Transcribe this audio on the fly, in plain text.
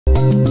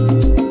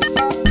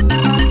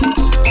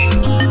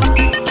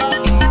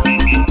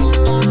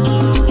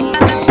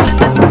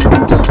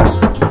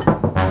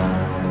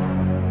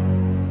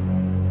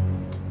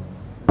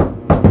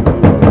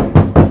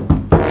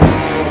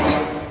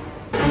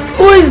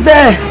is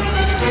there?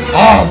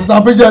 Ah, Sister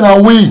Bridget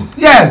and we.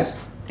 Yes,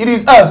 it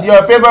is us,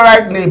 your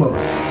favorite neighbor.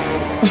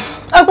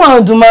 Akpan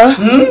and Oduma.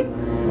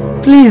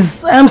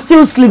 Please, I am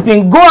still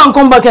sleeping. Go and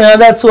come back in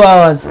another 2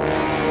 hours.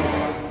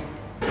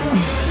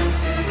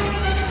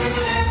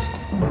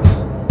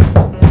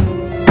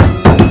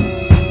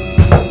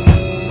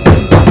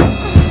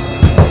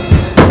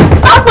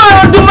 Akpan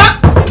and Oduma.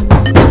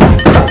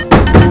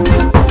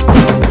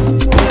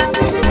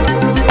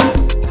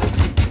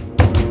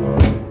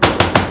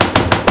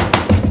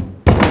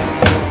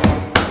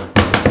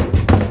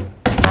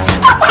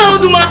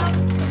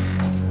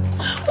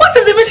 What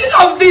is the meaning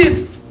of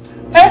this?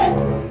 Eh?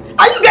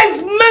 Are you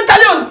guys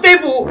mentally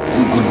unstable?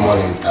 Good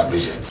morning, Mr.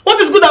 Bridget. What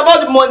is good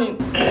about the morning?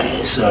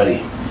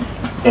 Sorry.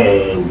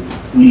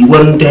 We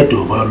wanted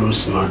to borrow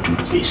small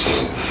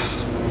toothpaste.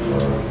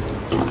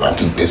 What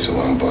toothpaste we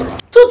want to borrow?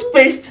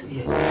 Toothpaste?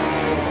 Yes.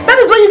 That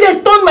is why you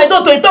guys turned my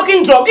door to a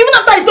talking drum, even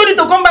after I told you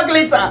to come back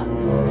later.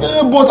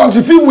 But as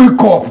if you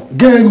wake up,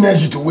 get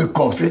energy to wake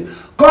up, say,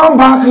 come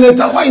back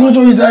later. Why you not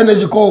just use that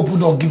energy, call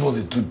open or give us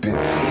the toothpaste?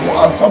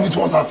 And solve it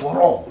once and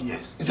for all.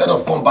 Yes. Instead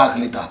of come back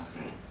later.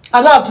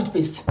 I don't have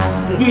toothpaste.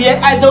 You hear?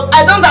 I don't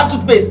have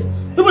toothpaste.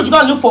 People should go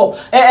and look for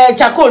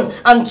charcoal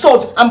and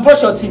salt and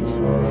brush your teeth.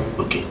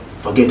 Okay,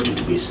 forget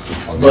toothpaste.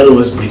 Borrow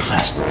us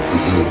breakfast.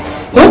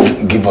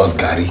 What? Give us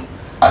gari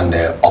and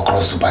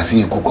okra soup. I see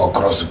you cook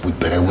okra soup with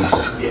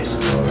perewiko. Yes.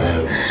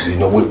 You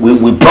know,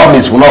 we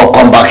promise we'll not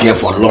come back here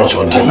for lunch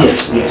or dinner.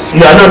 Yes.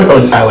 You are not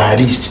on our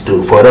list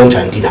for lunch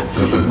and dinner.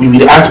 We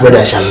will ask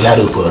Brother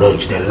Shangado for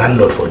lunch, the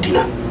landlord for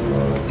dinner.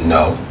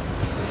 No,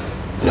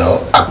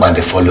 Akpan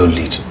they follow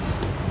lead.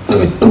 No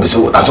be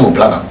so. That's what we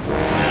plan.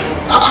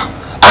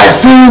 I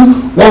see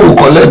when we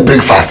collect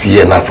breakfast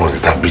here now from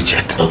Sister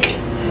Bridget. Okay.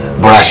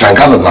 But I shall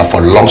now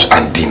for lunch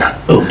and dinner.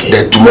 Okay.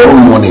 Then tomorrow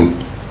morning,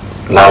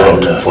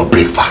 landlord for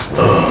breakfast.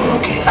 Oh,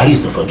 okay. I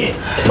used to forget,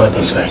 but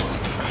it's fine.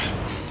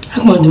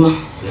 Akpan and Oduma,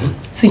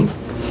 see,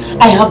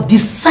 I have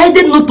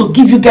decided not to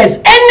give you guys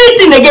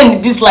anything again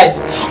in this life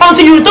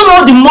until you return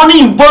all the money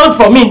you've borrowed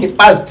from me in the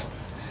past.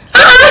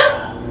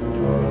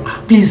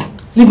 Please,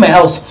 leave my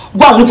house.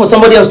 Go and look for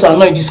somebody else to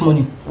annoy this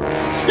morning.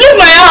 Leave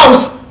my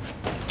house!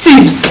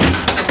 Thieves!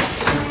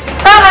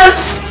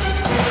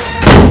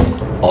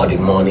 All the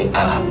money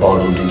I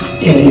borrowed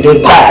In the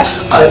past.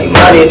 All the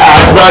money I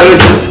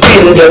borrowed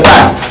in the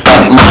past. All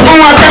the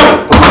money.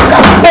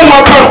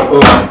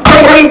 What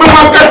did I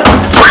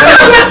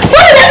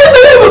do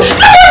to you?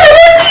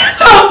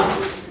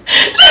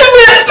 Leave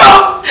me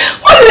alone!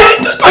 What did I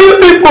do to you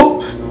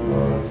people?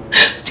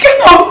 Which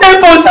kind of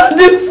neighbors are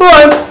this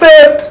one,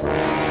 safe?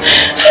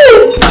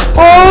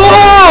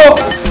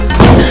 Oh!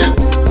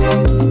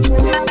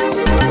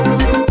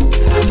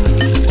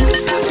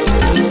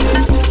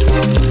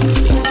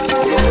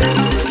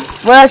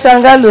 Well,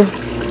 Shangalo,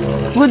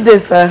 good day,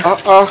 sir.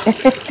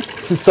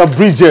 Sister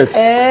Bridget.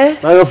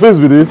 Now your face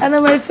with this? And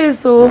on my face,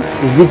 so.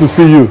 It's good to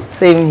see you.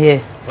 Same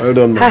here. Well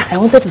done, man. I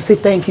wanted to say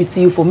thank you to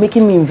you for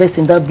making me invest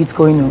in that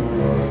Bitcoin.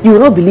 You will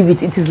not believe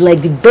it. It is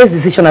like the best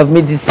decision I've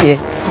made this year.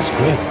 That's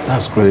great.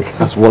 That's great.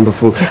 That's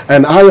wonderful.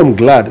 And I am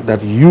glad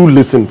that you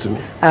listened to me.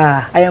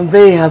 I am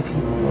very happy.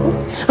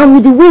 And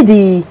with the way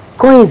the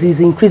coins is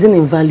increasing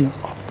in value,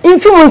 in a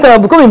few months I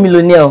will become a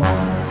millionaire.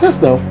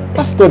 Yes, now.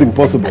 That's not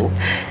impossible.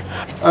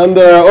 And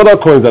there are other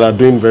coins that are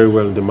doing very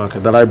well in the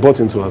market that I bought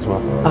into as well.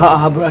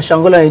 Bro,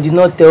 Shangola, you did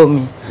not tell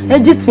me.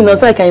 Just me now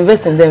so I can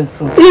invest in them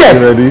too. Yes.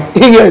 You ready?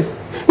 Yes.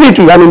 Me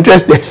too, I'm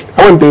interested.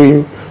 I want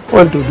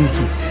to do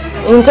too.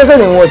 Interested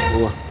in what?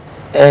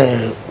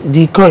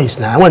 The coins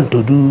now. I want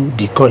to do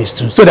the coins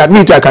too. So that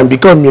me too I can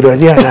become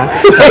millionaire now.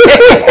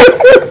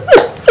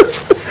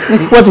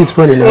 What is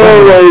funny now?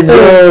 Oh my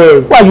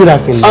God. Why are you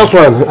laughing?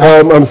 Akpan,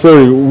 I'm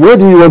sorry. Where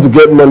do you want to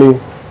get money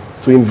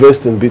to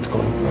invest in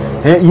Bitcoin?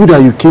 You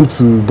that you came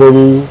to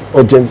borrow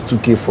urgent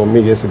 2K from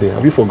me yesterday.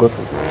 Have you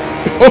forgotten?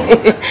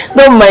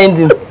 Don't mind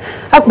him.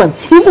 Akpan,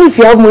 even if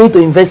you have money to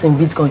invest in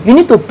Bitcoin, you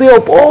need to pay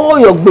up all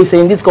your base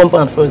in this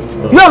compound first.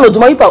 You and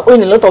Oduma, you are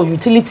owning a lot of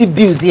utility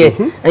bills here,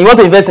 and you want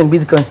to invest in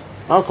Bitcoin.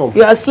 How come?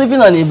 You are sleeping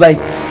on a bike.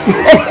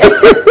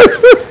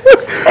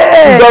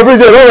 Sister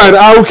Bridget, all right,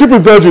 I will keep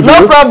in touch with you.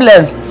 No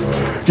problem.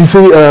 You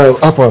see,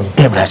 Akpan,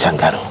 Ebra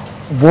Changaro.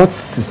 what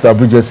Sister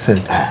Bridget said,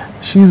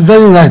 she's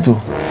very right.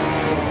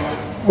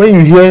 When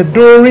you hear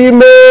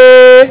Dorime,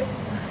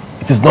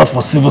 it is not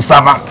for civil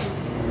servants.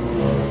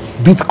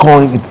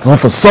 Bitcoin, it's not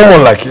for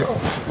someone like you.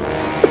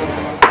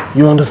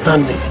 You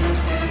understand me?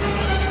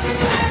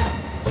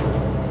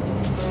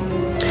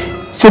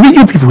 So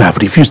you people have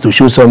refused to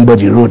show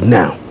somebody road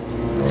now.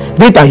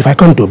 Later, if I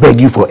come to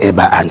beg you for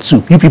eba and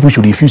soup, you people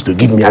should refuse to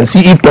give me and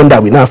see if thunder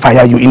will now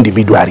fire you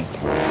individually.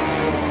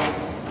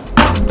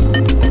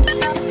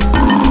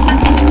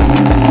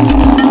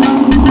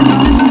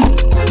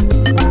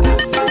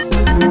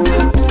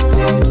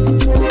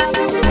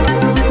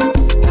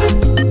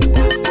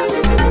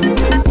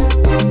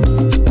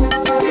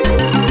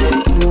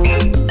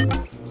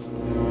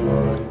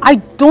 I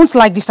don't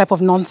like this type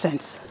of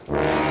nonsense.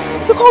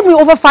 You called me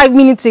over 5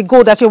 minutes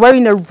ago that you're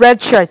wearing a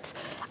red shirt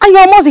and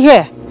you're almost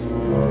here.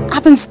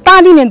 I've been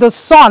standing in the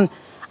sun and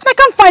I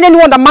can't find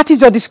anyone that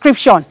matches your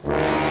description.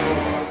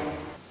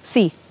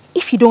 See,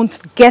 if you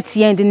don't get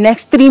here in the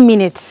next 3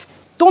 minutes,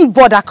 don't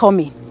bother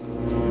coming.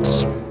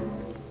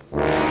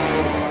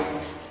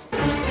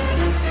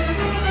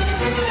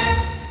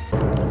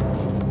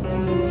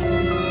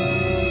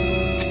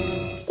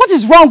 What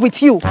is wrong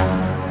with you?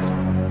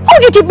 How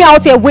do you keep me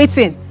out here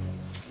waiting?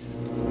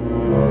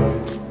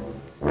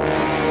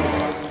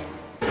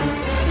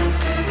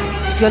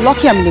 You're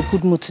lucky I'm in a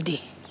good mood today.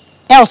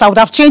 Else I would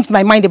have changed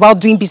my mind about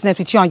doing business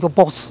with you and your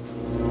boss.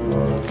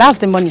 That's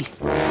the money.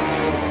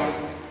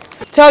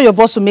 Tell your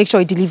boss to make sure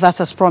he delivers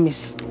as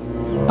promised.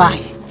 Bye.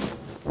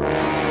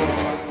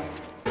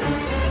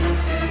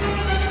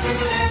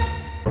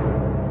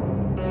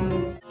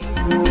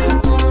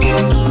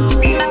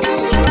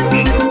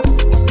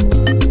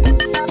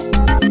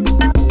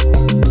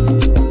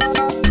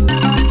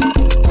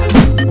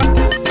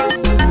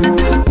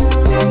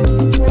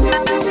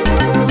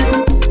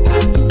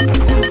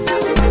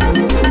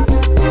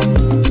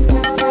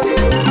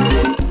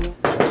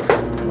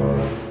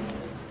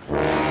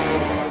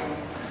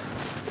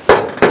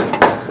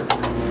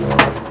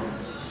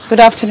 Good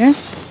afternoon.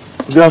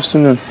 Good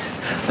afternoon.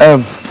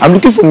 I'm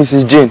looking for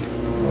Mrs. Jane.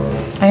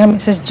 I am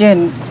Mrs.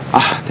 Jane.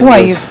 Who are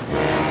you?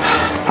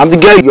 I'm the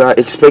guy you are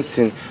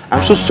expecting.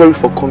 I'm so sorry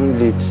for coming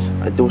late.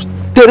 There was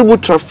terrible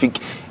traffic.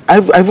 I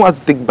even had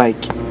to take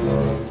bike.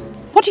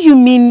 What do you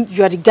mean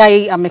you are the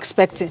guy I'm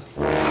expecting?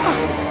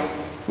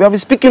 We have been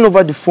speaking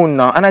over the phone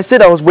now, and I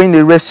said I was wearing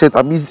a red shirt.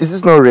 Is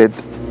this not red?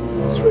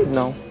 It's red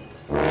now.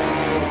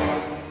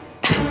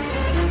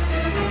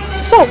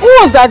 So, who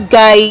was that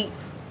guy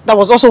that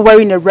was also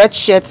wearing a red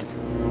shirt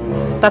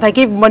that I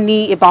gave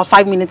money about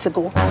 5 minutes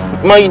ago?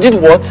 Ma, you did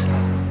what?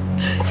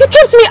 You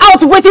kept me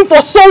out waiting for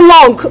so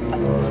long.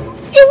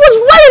 He was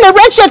wearing a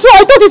red shirt, so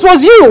I thought it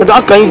was you. But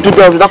how can you do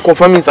that without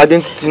confirming his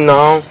identity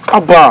now?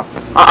 Abba,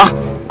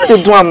 what are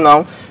you doing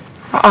now?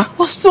 I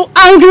was so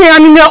angry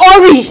and in a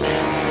hurry.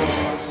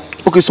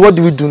 Okay, so what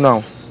do we do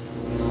now?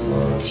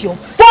 It's your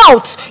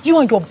fault. You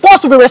and your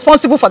boss will be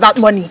responsible for that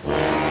money.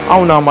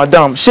 How now,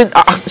 madam? She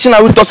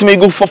now will talk to me,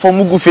 go for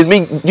Mugu face,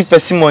 make give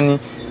person money.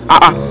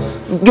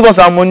 Give us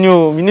our money,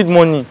 oh. We need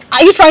money.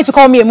 Are you trying to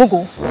call me a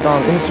Mugu?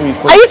 Madam, anything we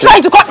call. Are you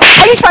trying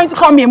to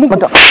call me a Mugu?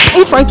 Madam. Are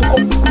you trying to call?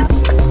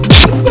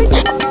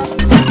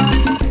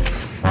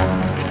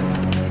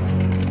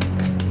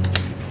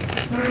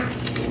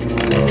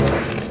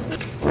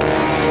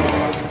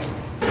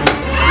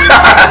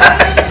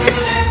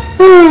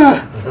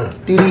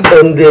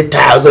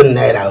 $300,000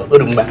 naira.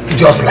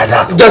 Just like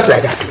that. Just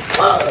like that.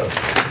 Wow.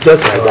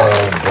 Just like that.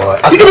 Boy.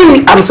 See, even me,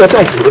 I'm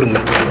surprised.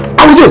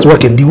 I was just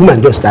working. The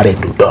woman just started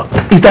to talk.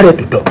 He started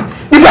to talk.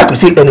 Before I could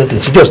say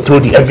anything, she just threw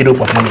the envelope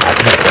of money at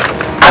me.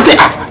 I said,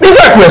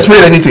 before I could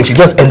explain anything, she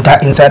just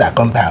entered inside her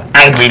compound.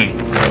 Angrily.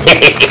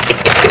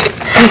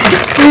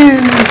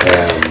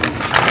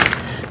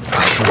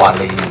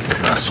 Actually,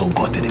 you are so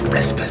God to the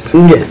best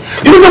person. Yes.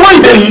 You know,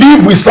 when they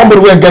live with somebody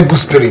who get good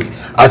spirit,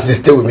 as they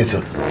stay with me, so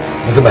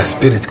my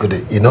spirit could,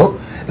 you know?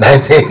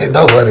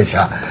 Don't worry,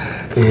 Sha.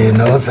 You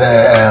know,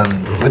 say,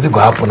 what will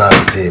happen now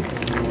is say,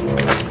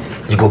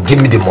 you go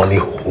give me the money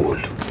whole.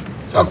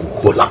 So I go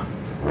hold her.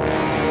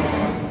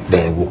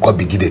 Then we'll go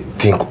begin to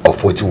think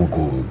of what we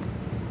go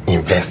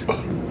invest in.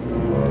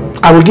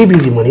 I will give you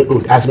the money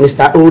owed as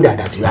Mr. Older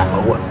that you are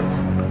or what?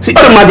 See,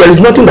 Oduma, there is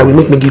nothing that will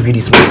make me give you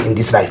this money in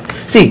this life.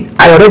 See,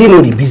 I already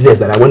know the business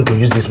that I want to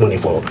use this money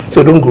for,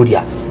 so don't go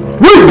there.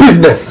 Which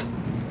business?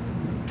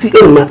 See,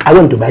 Oduma, I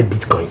want to buy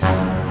bitcoins.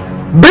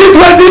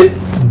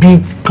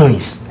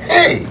 Bitcoins.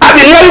 Hey! I've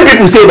been hearing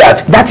people say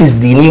that is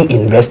the new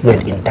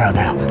investment in town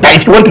now. That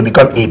if you want to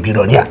become a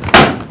billionaire,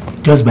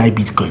 just buy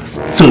bitcoins.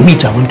 So me,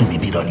 I want to be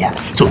billionaire.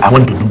 So I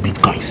want to do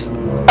bitcoins.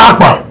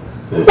 Akpan,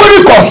 what do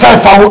you concern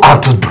foul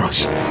and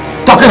toothbrush?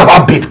 Talking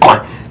about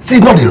Bitcoin. See,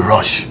 not the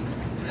rush.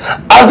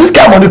 As this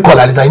kind of money call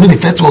like this, you know the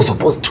first one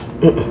supposed to.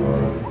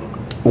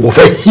 We go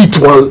first hit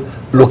one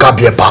local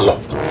beer parlor.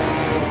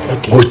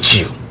 Okay. Go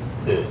chill.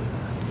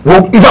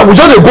 Well, if I would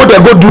just go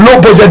there, go do low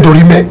budget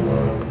dorime,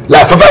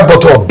 like 5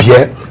 bottle of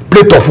beer,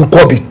 plate of food,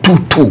 be 2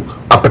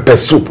 and pepper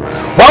soup.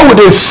 Why would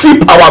they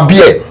sip our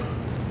beer?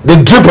 They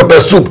drink pepper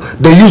soup.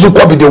 They use it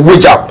be the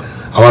wage up.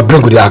 Our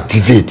brain would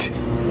activate.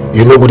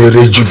 You know, would they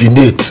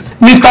rejuvenate?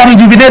 Mr.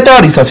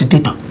 Rejuvenator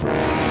Resuscitator,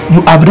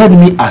 you have read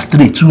me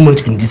astray too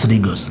much in this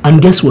Lagos.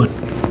 And guess what?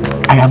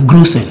 I have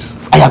grown sense.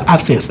 I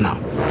have sense now.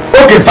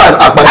 Okay, fine.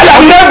 Akpan. I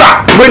am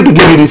never going to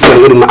give you this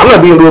money. I'm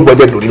not doing low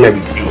budget dorime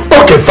with you.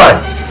 Okay,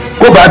 fine.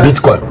 Go buy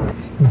Bitcoin.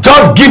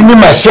 Just give me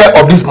my share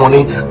of this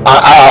money.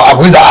 I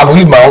will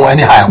use my own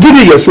anyhow. Give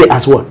me your share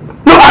as what?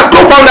 No, as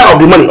co-founder of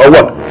the money or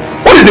what?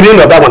 What is the name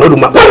of that one,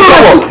 Oduma? What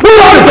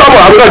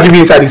I will not give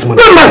you inside this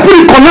money. When my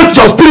spirit connect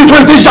your spirit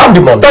when they jam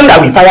the money. Thunder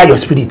will fire your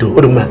spirit,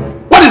 Oduma.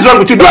 What is wrong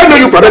with you? Do I know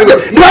you from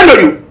anywhere? Do I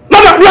know you? No,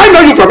 do I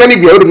know you from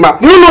anywhere,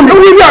 Oduma? You don't know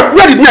me.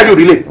 Where did me and you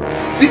relate?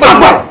 See,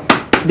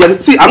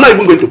 see, I'm not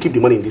even going to keep the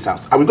money in this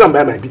house. I will go and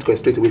buy my Bitcoin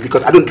straight away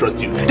because I don't trust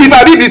you. If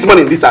I leave this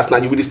money in this house now,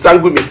 you will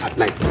strangle me at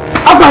night.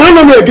 I don't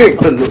know me again.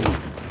 I don't know.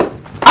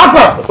 I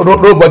Akpan!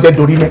 No budget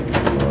Dorime.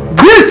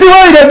 This is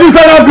why they do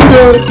so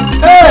video.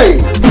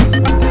 Hey!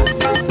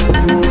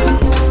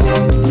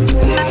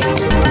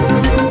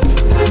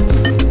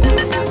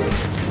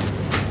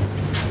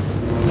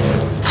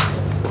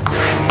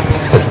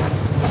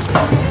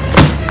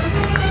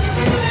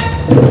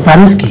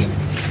 Paruski,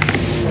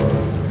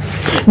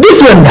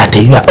 this one that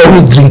you are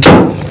always drinking,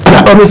 you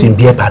are always in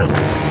beer parlor.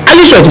 Are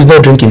you sure it is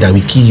not drinking that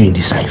will kill you in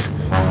this life?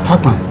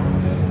 Akpan,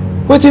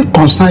 what did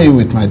concern you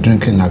with my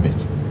drinking habit?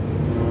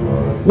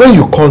 When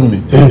you call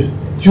me,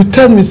 you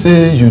tell me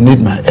say you need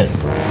my help.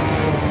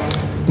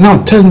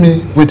 Now tell me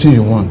what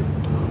you want,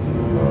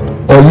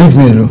 or leave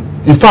me alone.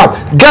 In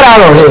fact, get out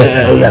of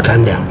here. Yeah,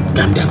 calm down,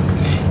 calm down.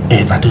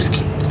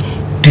 Paruski,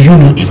 do you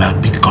know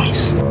about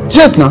bitcoins?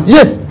 Yes, now,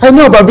 yes, I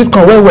know about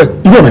Bitcoin well.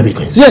 You know about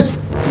bitcoins? Yes.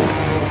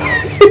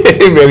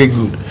 Very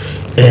good.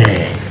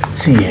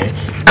 See,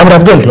 I would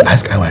have gone to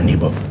ask our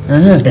neighbor,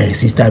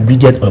 Sister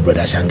Bridget or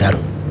Brother Shangaro.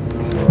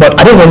 But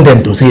I don't want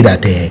them to say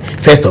that,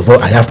 first of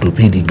all, I have to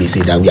pay the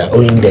basic that we are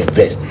owing them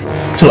first.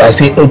 So I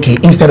say, okay,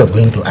 instead of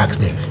going to ask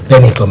them,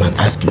 let me come and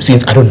ask you,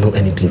 since I don't know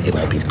anything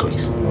about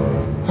bitcoins.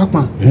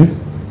 Akpan,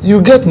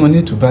 you get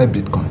money to buy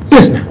Bitcoin?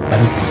 Yes, now,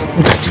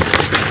 look at you.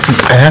 See,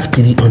 I have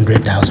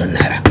 300,000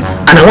 naira,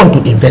 and I want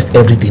to invest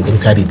everything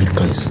inside the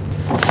bitcoins.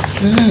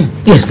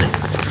 Yes, now.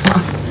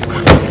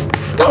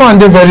 That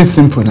one is very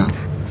simple now.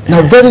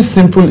 Now, very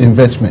simple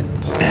investment.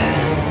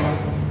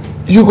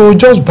 You go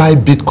just buy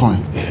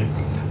Bitcoin,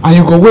 and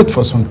you go wait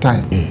for some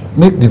time,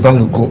 make the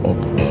value go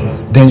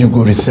up, then you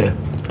go resell.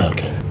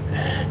 Okay.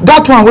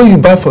 That one where you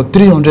buy for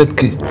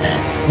 300k,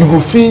 you go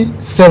fee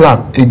sell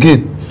am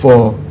again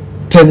for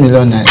 10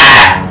 million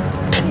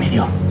naira. 10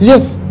 million?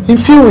 Yes, in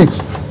few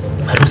weeks.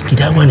 Paruski,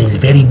 that one is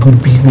very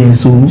good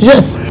business. So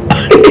yes.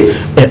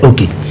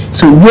 Okay,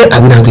 so where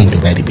are we now going to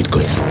buy the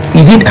bitcoins?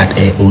 Is it at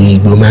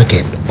Oyibo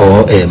market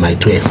or my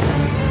 12?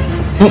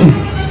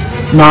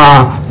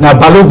 Nah,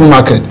 Balogun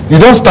market. You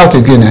don't start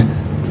again,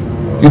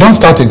 You don't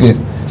start again.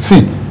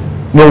 See,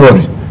 no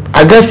worry.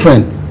 I get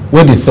friend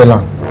where they sell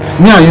am.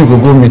 Me and you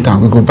go meet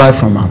am. We go buy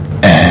from am.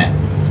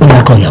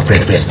 Una call your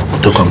friend first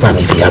to confirm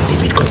if he have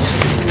the bitcoins.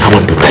 I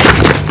want to buy.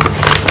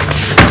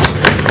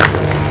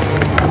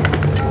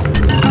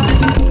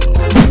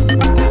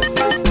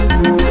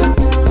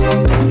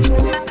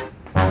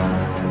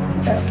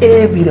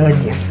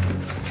 Bironia.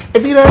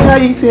 Bironia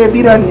is a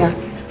Bironia.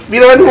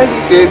 Bironia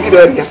is a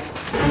Bironia.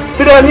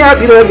 Bironia.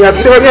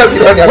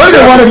 What do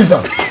they want this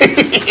one?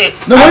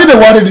 No, what do they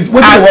want this?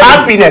 What do they want?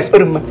 Happiness,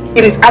 Oduma.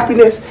 It is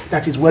happiness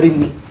that is worrying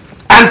me.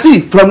 And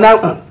see, from now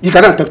on, you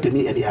cannot talk to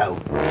me anyhow.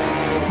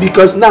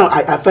 Because now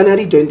I have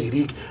finally joined the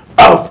league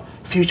of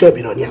future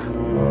Bironia.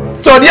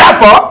 So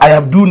therefore, I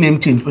have do name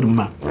change,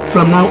 Oduma.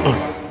 From now on,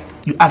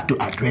 you have to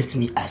address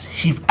me as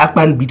Chief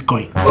Akpan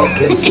Bitcoin.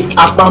 Okay, Chief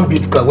Akpan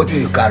Bitcoin. What do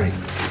you carry?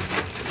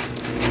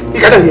 You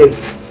cannot hear it.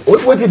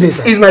 What did they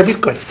say? It's my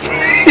Bitcoin.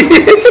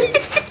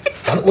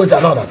 Wait, I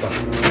don't understand.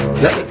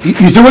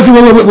 You say what?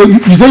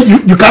 You say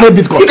you carry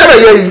Bitcoin? You cannot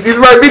hear it. It's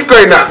my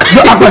Bitcoin now.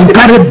 No, Akpan, you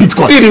carry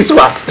Bitcoin. See this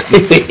one.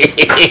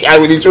 I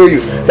will show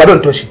you. But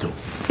don't touch it though.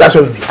 That's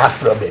why we have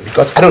problem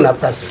because I don't have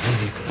plans to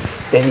give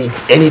you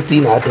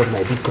anything out of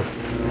my Bitcoin.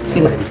 See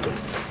my Bitcoin.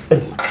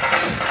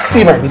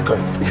 See my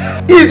Bitcoin.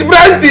 It's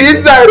brandy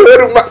inside.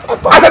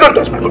 I said don't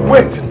touch my Bitcoin.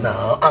 Wait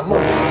now, I'm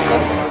not.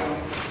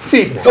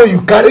 See. So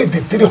you carry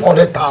the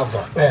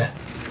 300,000. Yeah.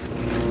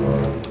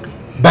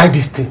 Buy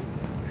this thing.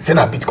 Say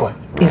na Bitcoin.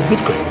 It's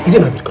Bitcoin. Is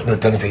it not Bitcoin? No,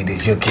 tell me say they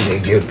joking, they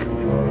joke.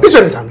 This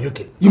one is I'm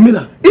joking. You mean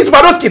that? It's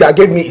Paruski that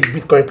gave me his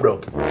Bitcoin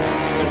plug.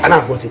 And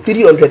I bought it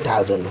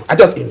 300,000. I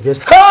just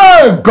invested.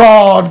 Hey,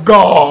 God.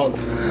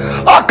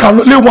 How can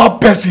only one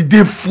person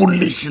dey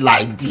foolish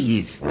like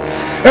this?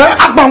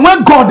 Akpan,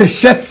 when God dey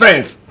share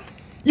sense,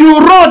 you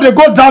run, they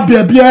go down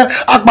baby.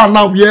 Akpan,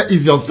 now where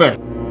is your sense?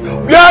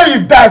 Where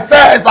is that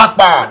sense,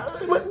 Akpan?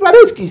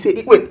 Paruski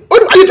say, wait,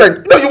 are you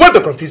trying? No, you want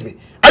to confuse me.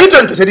 Are you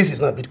trying to say this is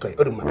not Bitcoin?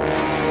 Oduma.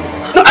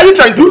 No, are you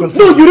trying to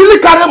confuse me? No, you really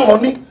carry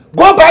money.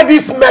 Go buy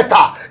this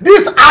metal,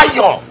 this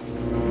iron.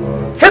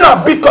 Say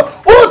now Bitcoin.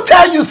 Who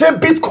tell you say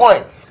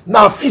Bitcoin?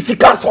 Now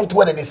physical something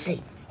whether they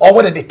see or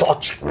whether they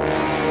touch.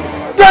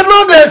 They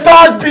know they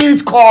touch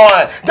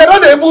Bitcoin. They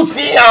don't even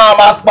see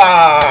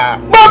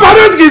Akpan. But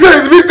Paruski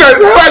says it's Bitcoin.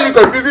 Why are you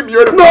confusing me?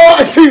 No,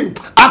 I see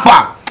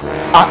Akpan.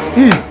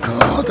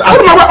 God.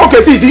 Oduma,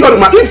 okay, see,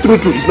 Oduma, if true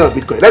it's not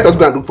Bitcoin, let us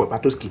go and look for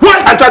Paruski. Why?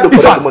 And try to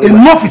collect the money.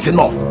 Enough is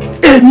enough.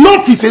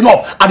 Enough is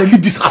enough. And I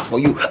leave this house for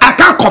you. I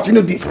can't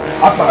continue this.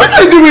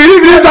 Because if you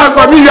leave this house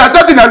for me, you are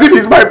talking as if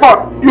it's my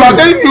fault. You are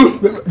saying you.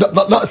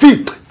 No,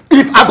 see,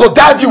 if I go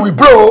dive you with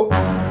bro,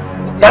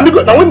 now me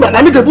go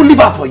leave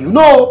house for you.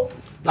 No.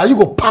 Now you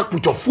go pack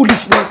with your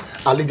foolishness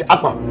and leave the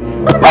Akpan.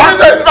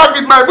 Back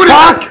with my booty.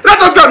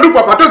 Let us go and look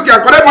for Paruski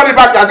and collect money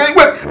back. I say,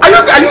 wait,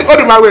 are you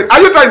Oduma, wait,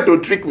 are you trying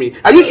to trick me?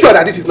 Are you sure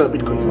that this is not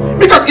Bitcoin?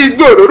 Because it's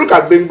good. Look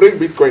at bring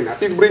Bitcoin now.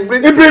 It's bring.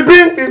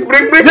 It's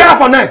bring. Yeah,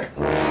 for neck.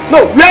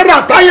 No, wear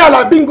a tire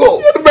like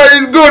bingo. But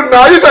it's good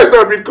now. Are you sure it's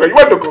not Bitcoin? You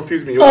want to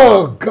confuse me?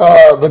 Oh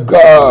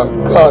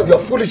God, your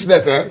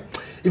foolishness, eh?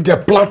 If the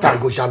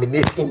plant go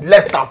germinate in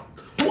less than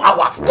 2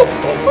 hours. Stop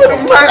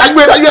talking.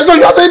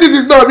 You are saying this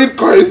is not a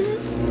Bitcoin.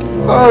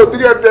 Oh,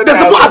 300.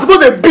 I suppose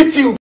they beat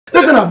you.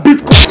 That's not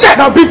Bitcoin. Yeah,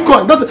 now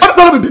Bitcoin. That's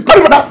not a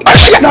Bitcoin.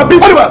 Now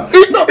Bitcoin.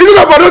 Is it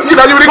not for those kids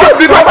that you will get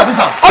Bitcoin? Over this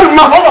house.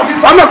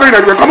 I'm not going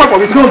anywhere. Come on for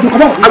me. No,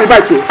 come on. I'll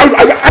invite you.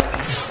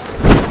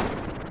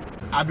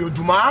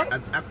 Oduma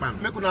and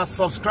Akpan. Make una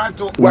subscribe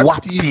to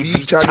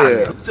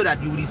wapTVchannel so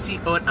that you will see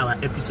all our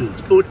episodes,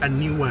 old and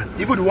new ones.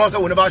 Even the ones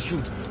that we never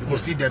shoot, you will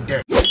see them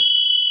there.